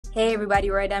Hey everybody,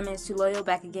 Roy Diamond is Too Loyal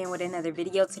back again with another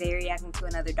video. Today reacting to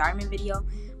another Dhar Mann video.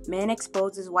 Man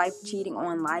exposes wife cheating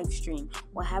on live stream.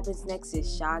 What happens next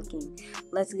is shocking.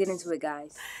 Let's get into it,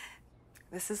 guys.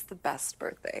 This is the best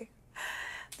birthday.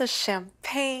 The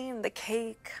champagne, the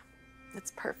cake.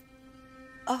 It's perfect.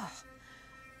 Oh.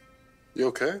 You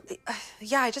okay?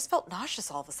 Yeah, I just felt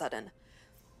nauseous all of a sudden.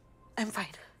 I'm fine.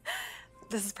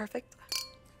 This is perfect.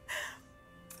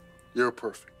 You're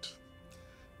perfect.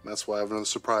 That's why I have another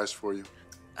surprise for you.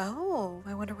 Oh,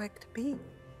 I wonder what it could be.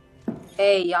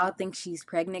 Hey, y'all think she's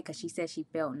pregnant because she said she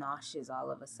felt nauseous all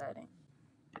of a sudden.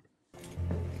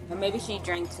 Or maybe she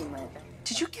drank too much.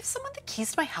 Did you give someone the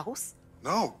keys to my house?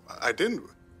 No, I didn't.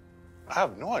 I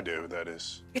have no idea who that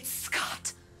is. It's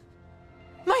Scott.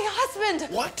 My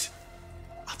husband! What?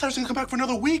 I thought he was gonna come back for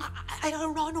another week. I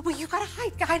don't know. No, but you gotta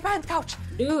hide behind the couch.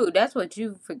 Dude, that's what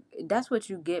you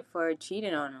get for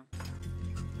cheating on him.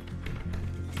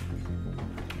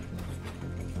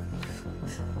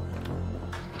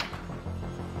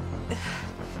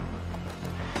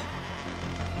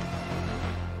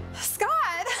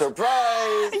 Scott!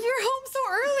 Surprise! You're home so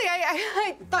early.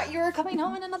 I thought you were coming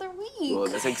home in another week. Well,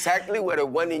 that's exactly what I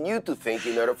wanted you to think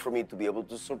in order for me to be able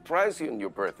to surprise you on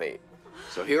your birthday.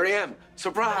 So here I am.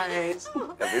 Surprise!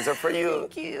 These are for you.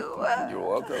 Thank you. You're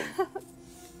welcome.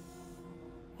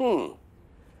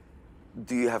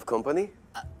 Do you have company?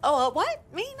 What?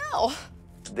 Me? No.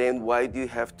 Then why do you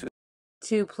have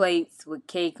 2 plates with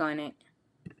cake on it.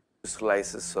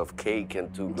 slices of cake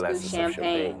and 2 glasses champagne. of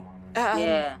champagne?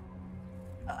 Yeah.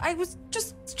 I was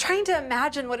just trying to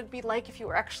imagine what it'd be like if you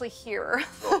were actually here.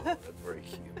 Oh, that's very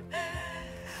cute.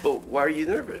 But why are you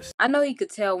nervous? I know he could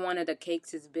tell one of the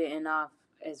cakes is bitten off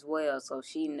as well, so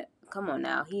come on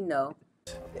now, he know.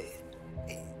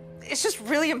 It's just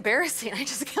really embarrassing. I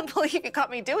just can't believe you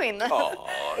caught me doing this. Oh,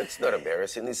 it's not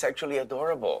embarrassing. It's actually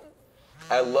adorable.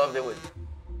 I love it when...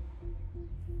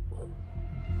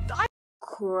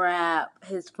 Crap,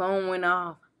 his phone went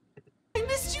off. I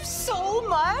missed you so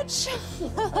much.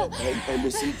 I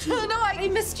miss you too. No, I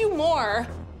missed you more.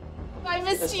 I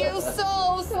missed you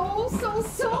so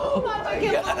much. I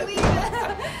can't believe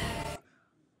it.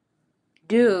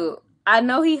 Dude, I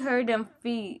know he heard them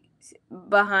feet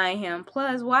behind him.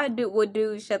 Plus, why would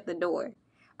dude shut the door?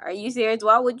 Are you serious?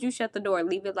 Why would you shut the door?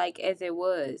 Leave it like as it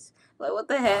was. Like, what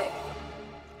the heck?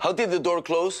 How did the door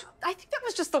close? I think that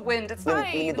was just the wind. It's Let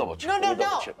fine. me double check. No, Let me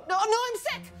double check. No, I'm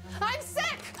sick. I'm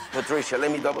sick. Patricia,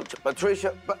 let me double check.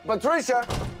 Patricia,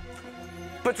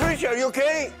 Patricia, are you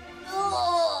okay?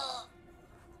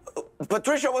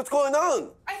 Patricia, what's going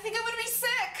on? I think I'm gonna be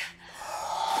sick.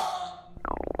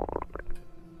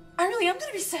 I really am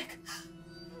gonna be sick.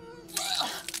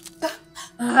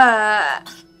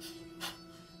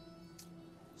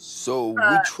 So,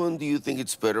 which one do you think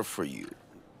it's better for you?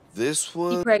 This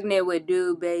one She pregnant with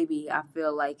dude baby. I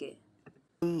feel like it.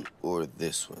 or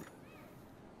this one?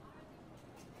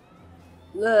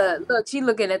 Look, she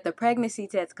looking at the pregnancy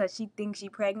test because she thinks she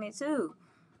pregnant too.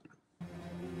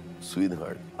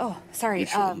 Sweetheart. Oh, sorry.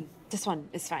 Usually. This one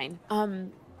is fine.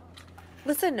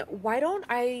 Listen, why don't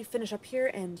I finish up here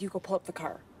and you go pull up the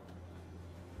car?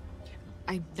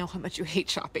 I know how much you hate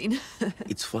shopping.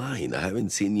 It's fine. I haven't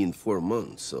seen you in 4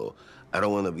 months, so I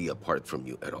don't want to be apart from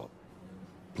you at all.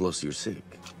 Plus, you're sick.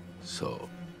 So,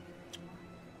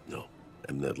 no,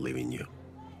 I'm not leaving you.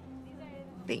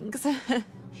 Thanks.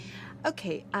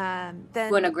 Okay,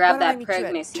 then... Wanna grab why don't I that meet you at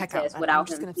pregnancy checkout, test and without I'm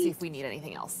just him gonna see eating. if we need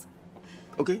anything else.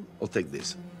 Okay, I'll take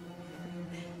this.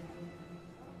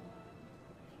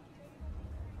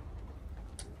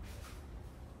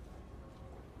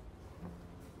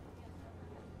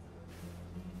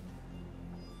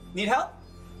 Need help?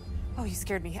 Oh, you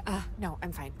scared me. No,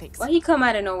 I'm fine, thanks. Why he come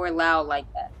out of nowhere loud like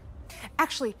that?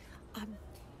 Actually,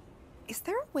 is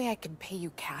there a way I can pay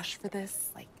you cash for this?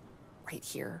 Like, right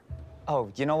here?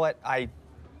 Oh, you know what? I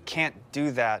can't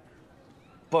do that.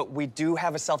 But we do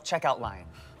have a self-checkout line.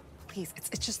 Please,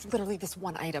 it's just literally this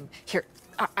one item. Here,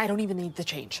 I don't even need the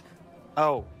change.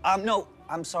 Oh, no,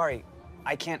 I'm sorry.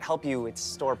 I can't help you. It's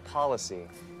store policy.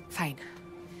 Fine.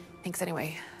 Thanks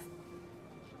anyway.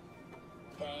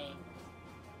 Dang.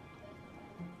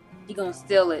 He gonna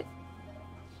steal it.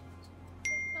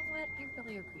 You know what? I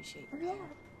really appreciate it. Yeah.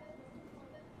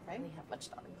 I don't have much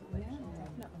thought into it. Yeah,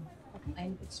 definitely.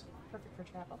 And it's perfect for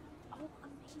travel. Oh,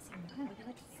 amazing.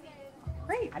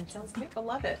 Great. Sounds good. I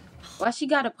love it. Why she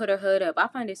gotta put her hood up? I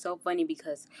find it so funny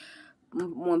because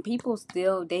when people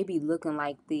steal, they be looking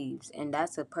like thieves, and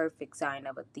that's a perfect sign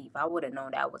of a thief. I would have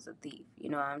known that was a thief. You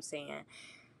know what I'm saying?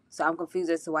 So I'm confused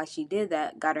as to why she did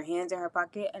that. Got her hands in her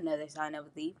pocket, another sign of a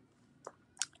thief.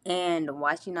 And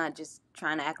why she not just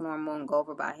trying to act normal and go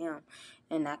over by him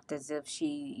and act as if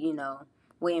she,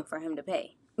 waiting for him to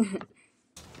pay.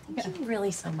 Thank you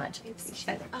really so much. I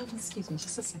appreciate it. Excuse me,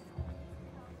 just a second.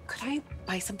 Could I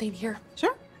buy something here?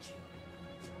 Sure.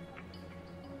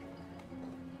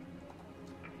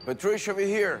 Patricia, over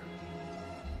here.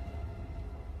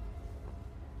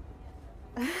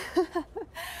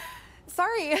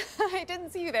 Sorry, I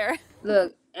didn't see you there.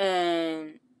 Look,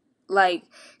 and like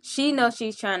she knows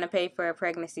she's trying to pay for a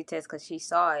pregnancy test because she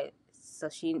saw it, so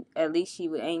she at least she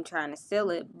ain't trying to steal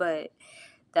it. But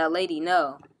that lady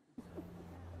know.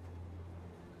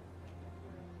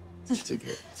 It's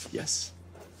okay. Yes.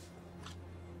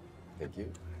 Thank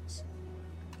you.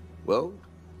 Well,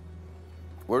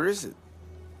 where is it?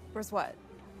 Where's what?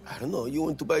 I don't know. You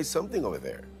want to buy something over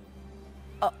there.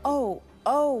 Oh,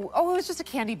 it was just a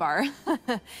candy bar.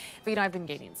 But I've been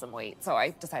gaining some weight, so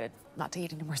I decided not to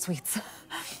eat any more sweets.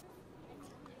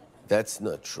 That's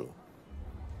not true.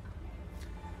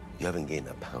 You haven't gained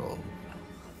a pound.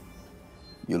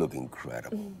 You look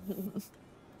incredible.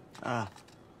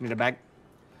 Need a bag?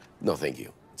 No, thank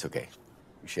you. It's okay.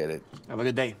 Appreciate it. Have a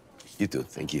good day. You too.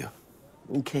 Thank you.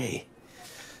 Okay.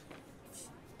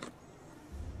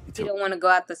 She don't want to go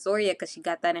out the store yet because she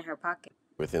got that in her pocket.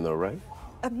 Everything all right?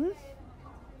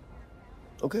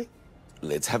 Okay.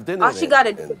 Let's have dinner. All she got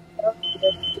to do is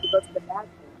go to the bathroom.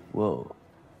 Whoa.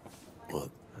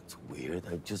 Well, that's weird.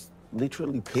 I just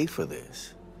literally paid for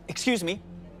this. Excuse me.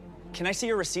 Can I see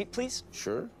your receipt, please?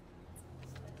 Sure.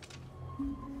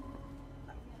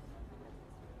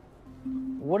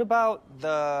 What about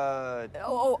the...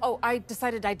 Oh, I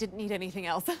decided I didn't need anything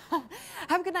else.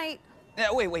 Have a good night.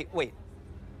 Wait.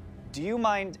 Do you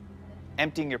mind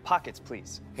emptying your pockets,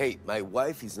 please? Hey, my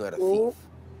wife is not a thief.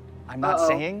 I'm not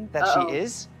saying that she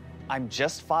is. I'm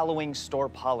just following store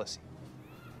policy.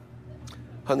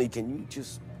 Honey, can you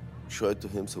just show it to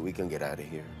him so we can get out of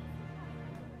here?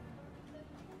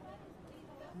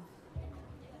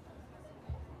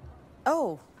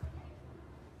 Oh.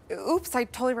 Oops, I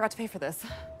totally forgot to pay for this.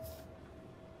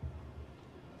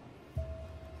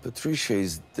 Patricia,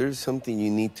 is there something you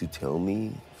need to tell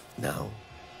me now?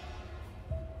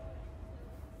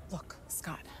 Look,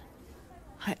 Scott,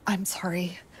 I'm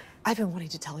sorry. I've been wanting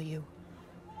to tell you.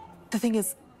 The thing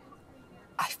is,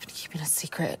 I've been keeping a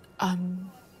secret. I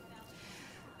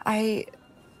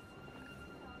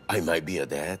might be a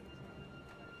dad.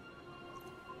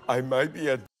 I might be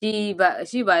a She about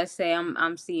to say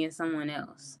I'm seeing someone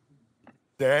else.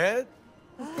 dad?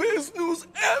 Best news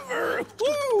ever!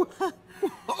 Woo!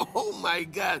 Oh my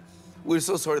God. We're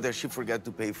so sorry that she forgot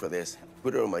to pay for this.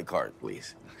 Put it on my card,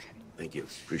 please. Okay. Thank you.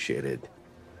 Appreciate it.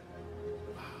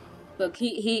 Look,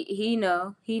 he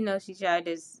know she tried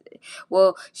to.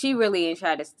 Well, she really ain't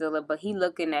tried to steal it, but he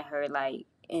looking at her like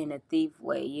in a thief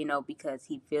way, because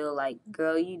he feel like,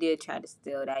 girl, you did try to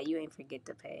steal that. You ain't forget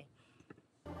to pay.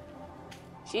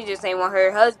 She just ain't want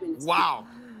her husband to Wow.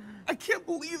 I can't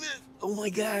believe it. Oh my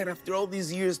God, after all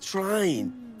these years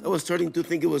trying, I was starting to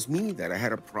think it was me that I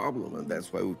had a problem, and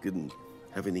that's why we couldn't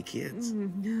have any kids.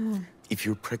 If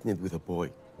you're pregnant with a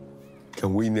boy,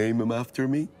 can we name him after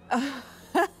me?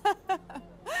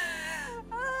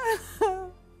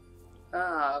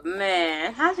 Oh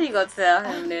man, how's she gonna tell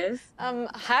him this?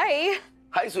 Hi.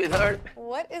 Hi, sweetheart.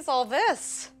 What is all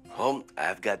this?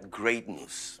 I've got great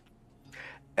news.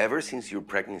 Ever since your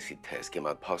pregnancy test came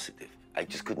out positive, I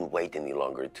just couldn't wait any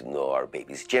longer to know our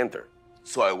baby's gender.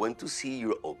 So I went to see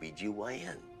your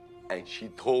OBGYN, and she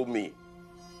told me.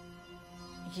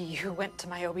 You went to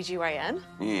my OBGYN?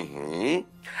 Mm-hmm.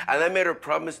 And I made her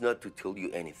promise not to tell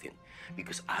you anything,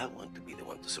 because I want to be the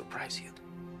one to surprise you.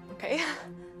 Okay.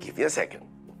 Give me a second.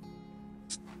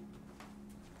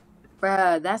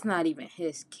 Bruh, that's not even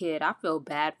his kid. I feel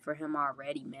bad for him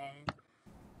already, man.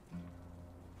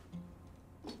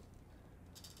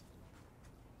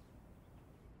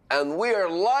 And we are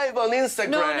live on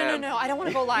Instagram. No. I don't want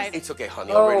to go live. It's okay,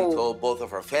 honey. I already told both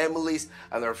of our families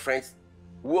and our friends.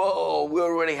 Whoa, we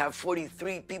already have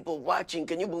 43 people watching.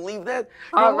 Can you believe that?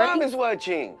 Your mom is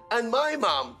watching. And my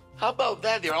mom. How about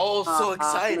that? They're all so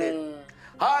excited. Man.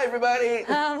 Hi, everybody.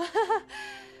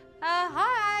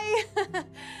 Hi.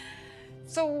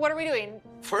 So what are we doing?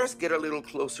 First, get a little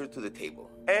closer to the table.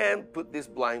 And put this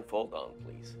blindfold on,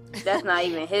 please. That's not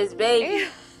even his baby.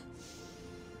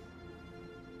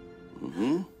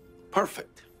 Mm-hmm.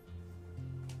 Perfect.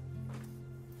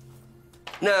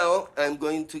 Now, I'm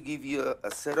going to give you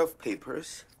a set of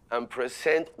papers and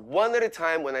present one at a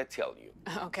time when I tell you.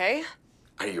 Okay.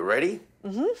 Are you ready?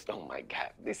 Mm-hmm. Oh my God,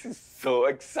 this is so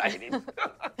exciting.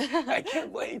 I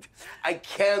can't wait. I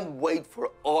can't wait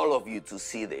for all of you to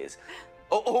see this.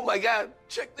 Oh my God,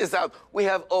 check this out. We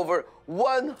have over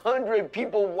 100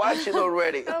 people watching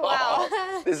already. Oh,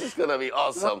 wow. This is gonna be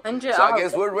awesome. 100 So I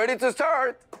guess we're ready to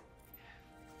start.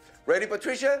 Ready,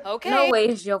 Patricia? Okay. No way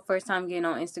it's your first time getting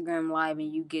on Instagram Live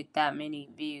and you get that many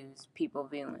views, people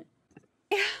viewing.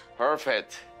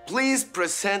 Perfect. Please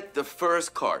present the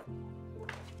first card.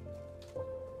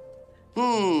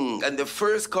 And the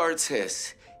first card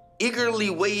says, eagerly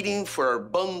waiting for a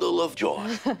bundle of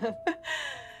joy.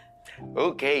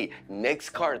 Okay, next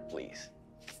card, please.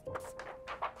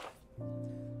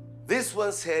 This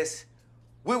one says,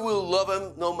 we will love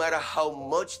them no matter how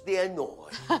much they annoy.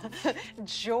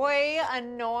 Joy,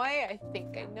 annoy. I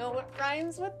think I know what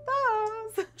rhymes with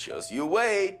those. Just you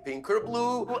wait, pink or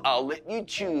blue, I'll let you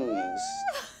choose.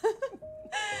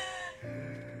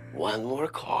 One more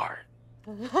card.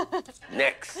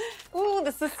 Next. Ooh,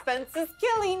 the suspense is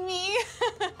killing me.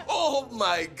 Oh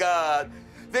my God.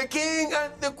 The king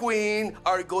and the queen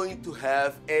are going to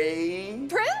have a...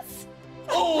 Prince?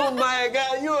 Oh my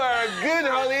God, you are good,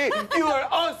 honey. You are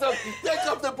awesome. Take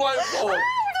off the blindfold.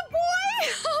 Oh, the boy!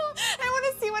 I want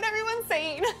to see what everyone's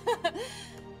saying.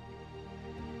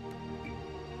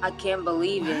 I can't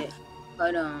believe it.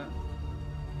 Hold on.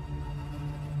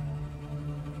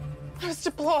 I was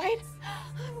deployed.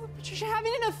 Patricia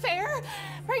having an affair?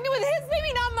 Pregnant with his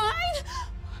baby, not mine?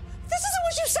 This isn't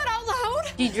what you said out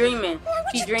loud. She dreaming. Why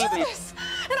would She you dreaming. do this?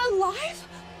 And alive?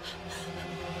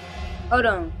 Hold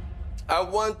on. I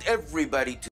want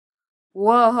everybody to...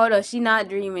 Whoa, hold on. She not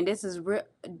dreaming. This is real.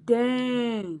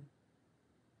 Dang.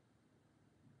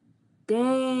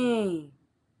 Dang.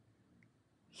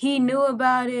 He knew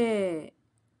about it.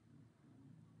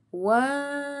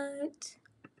 What?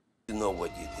 know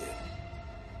what you did.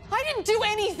 I didn't do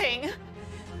anything.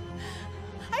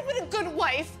 I've been a good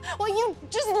wife while you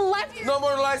just left your... No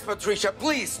more lies, Patricia.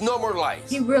 Please, no more lies.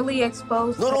 He really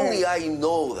exposed Not her. only I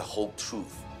know the whole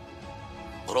truth,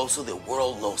 but also the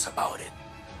world knows about it.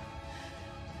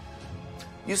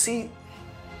 You see,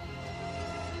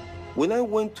 when I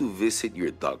went to visit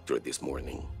your doctor this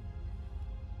morning,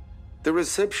 the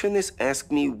receptionist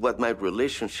asked me what my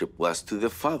relationship was to the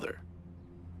father.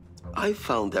 I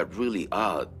found that really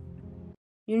odd.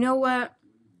 You know what?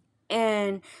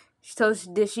 And so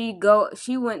did she go?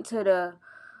 She went there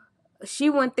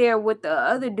with the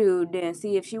other dude. Then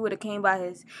see if she would have came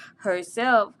by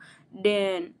herself,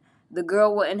 then the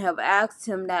girl wouldn't have asked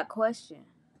him that question.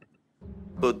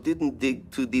 But didn't dig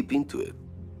too deep into it.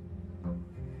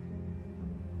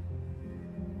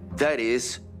 That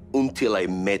is, until I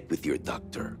met with your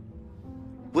doctor.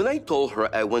 When I told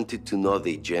her I wanted to know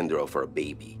the gender of our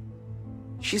baby,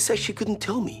 she said she couldn't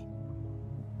tell me.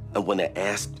 And when I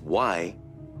asked why,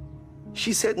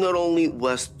 she said not only it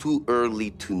was too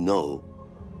early to know,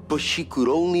 but she could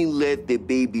only let the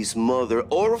baby's mother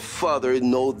or father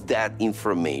know that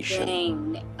information.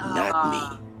 Dang. Not me.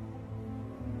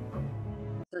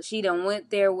 So she done went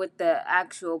there with the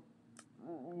actual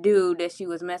dude that she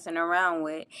was messing around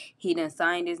with. He done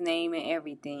signed his name and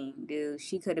everything, dude.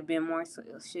 She should have been more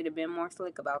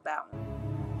slick about that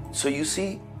one. So you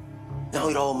see, now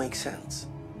it all makes sense.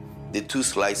 The 2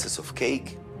 slices of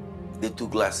cake, the 2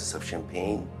 glasses of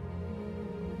champagne,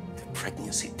 the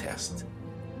pregnancy test.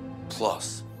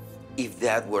 Plus, if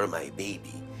that were my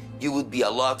baby, you would be a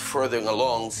lot further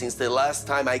along since the last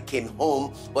time I came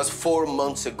home was 4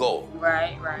 months ago.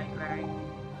 Right.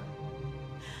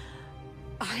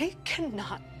 I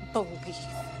cannot believe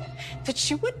that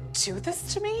you would do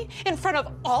this to me in front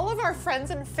of all of our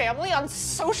friends and family on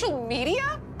social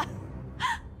media?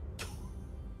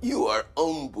 You are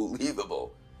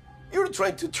unbelievable. You're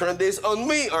trying to turn this on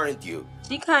me, aren't you?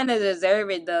 She kind of deserve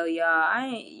it though, y'all. I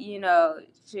ain't,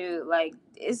 shoot, like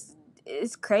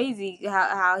it's crazy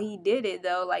how he did it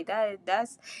though. Like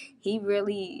that's he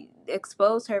really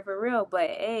exposed her for real. But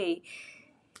hey,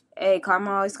 karma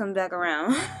always comes back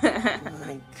around.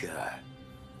 My God.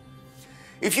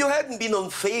 If you hadn't been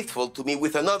unfaithful to me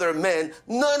with another man,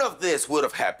 none of this would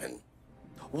have happened.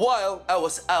 While I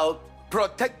was out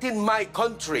protecting my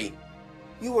country,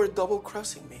 you were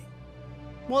double-crossing me.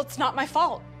 Well, it's not my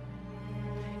fault.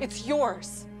 It's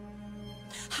yours.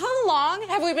 How long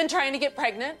have we been trying to get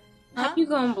pregnant? How you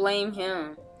gonna blame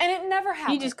him? And it never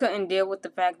happened. He just couldn't deal with the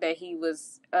fact that he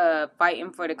was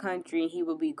fighting for the country and he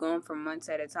would be gone for months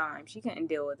at a time. She couldn't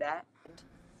deal with that.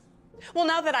 Well,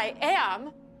 now that I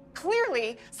am,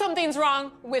 clearly something's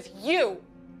wrong with you.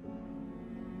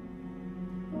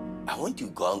 I want you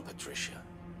gone, Patricia.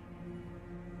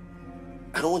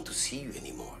 I don't want to see you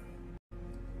anymore.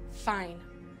 Fine.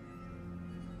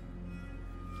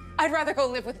 I'd rather go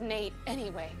live with Nate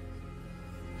anyway.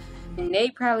 And they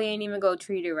probably ain't even go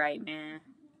treat her right, man.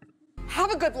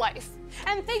 have a good life.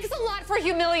 And thanks a lot for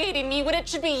humiliating me when it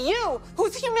should be you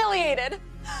who's humiliated.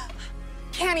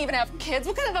 Can't even have kids.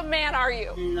 What kind of a man are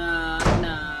you?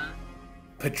 Nah.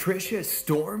 Patricia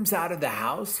storms out of the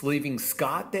house, leaving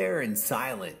Scott there in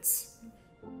silence.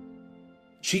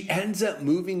 She ends up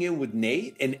moving in with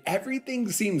Nate, and everything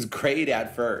seems great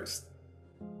at first.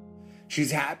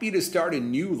 She's happy to start a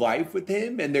new life with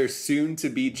him and their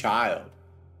soon-to-be child.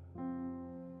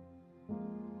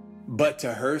 But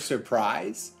to her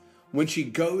surprise, when she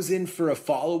goes in for a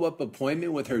follow-up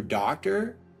appointment with her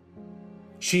doctor,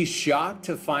 she's shocked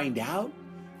to find out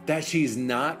that she's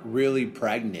not really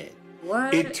pregnant.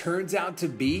 What? It turns out to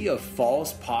be a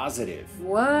false positive.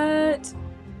 What?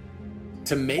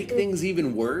 To make things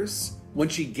even worse, when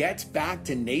she gets back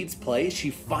to Nate's place, she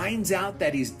finds out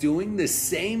that he's doing the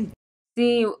same.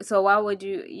 See, so why would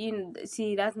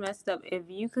see, that's messed up. If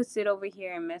you could sit over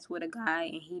here and mess with a guy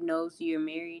and he knows you're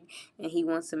married and he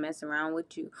wants to mess around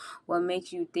with you, what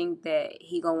makes you think that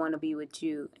he gonna want to be with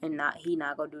you and he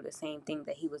not gonna do the same thing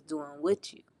that he was doing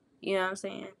with you? You know what I'm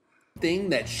saying? Thing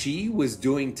that she was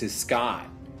doing to Scott.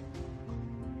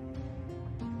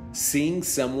 Seeing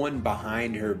someone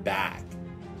behind her back.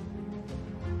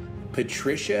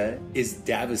 Patricia is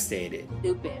devastated.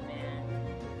 Stupid, man.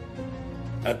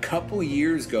 A couple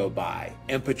years go by,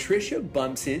 and Patricia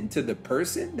bumps into the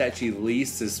person that she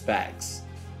least suspects.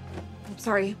 I'm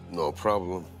sorry. No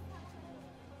problem.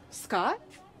 Scott?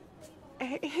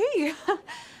 Hey, how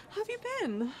have you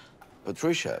been?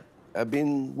 Patricia, I've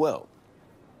been well.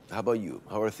 How about you?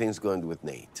 How are things going with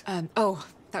Nate? Oh,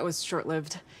 that was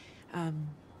short-lived.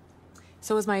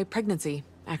 So was my pregnancy,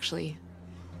 actually.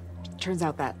 Turns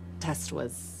out that test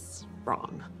was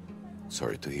wrong.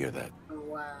 Sorry to hear that.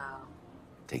 Wow.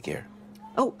 Take care.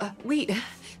 Oh, wait.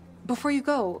 Before you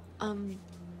go,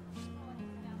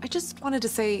 I just wanted to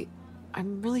say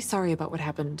I'm really sorry about what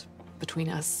happened between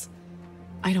us.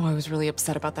 I know I was really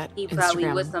upset about that He probably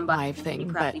Instagram was somebody. live thing, He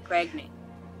but probably pregnant.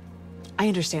 I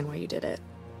understand why you did it.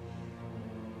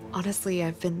 Honestly,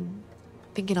 I've been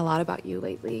thinking a lot about you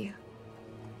lately.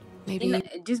 Maybe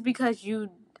Just because you,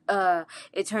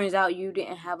 it turns out you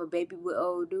didn't have a baby with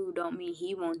old dude, don't mean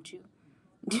he wants you.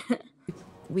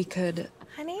 we could.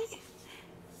 Honey,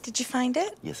 did you find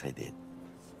it? Yes, I did.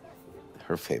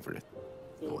 Her favorite.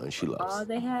 The one she loves. Oh,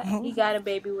 they had. He got a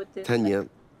baby with this. Tanya,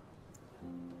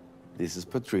 this is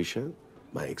Patricia,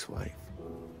 my ex-wife.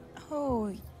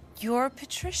 Oh, you're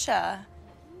Patricia.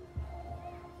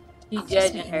 He's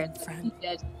judging her. Friend.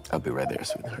 I'll be right there,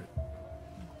 sweetheart.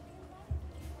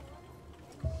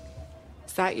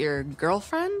 Is that your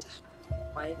girlfriend?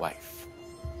 Wife.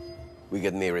 We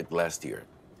got married last year.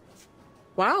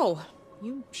 Wow,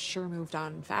 you sure moved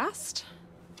on fast.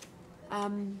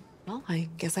 Well, I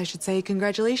guess I should say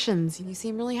congratulations. You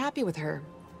seem really happy with her.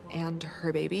 And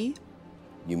her baby?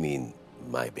 You mean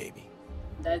my baby?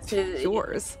 That's his.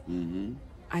 Yours. Mm-hmm.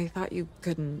 I thought you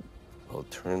couldn't. Well,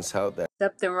 turns out that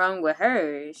Something wrong with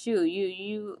her. Shoot,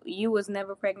 you was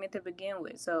never pregnant to begin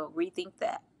with, so rethink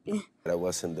that. I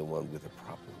wasn't the one with the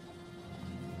problem.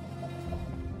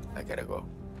 I gotta go.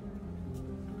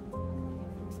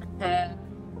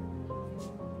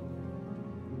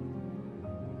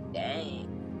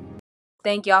 Dang.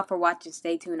 Thank y'all for watching.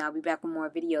 Stay tuned. I'll be back with more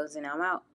videos, and I'm out.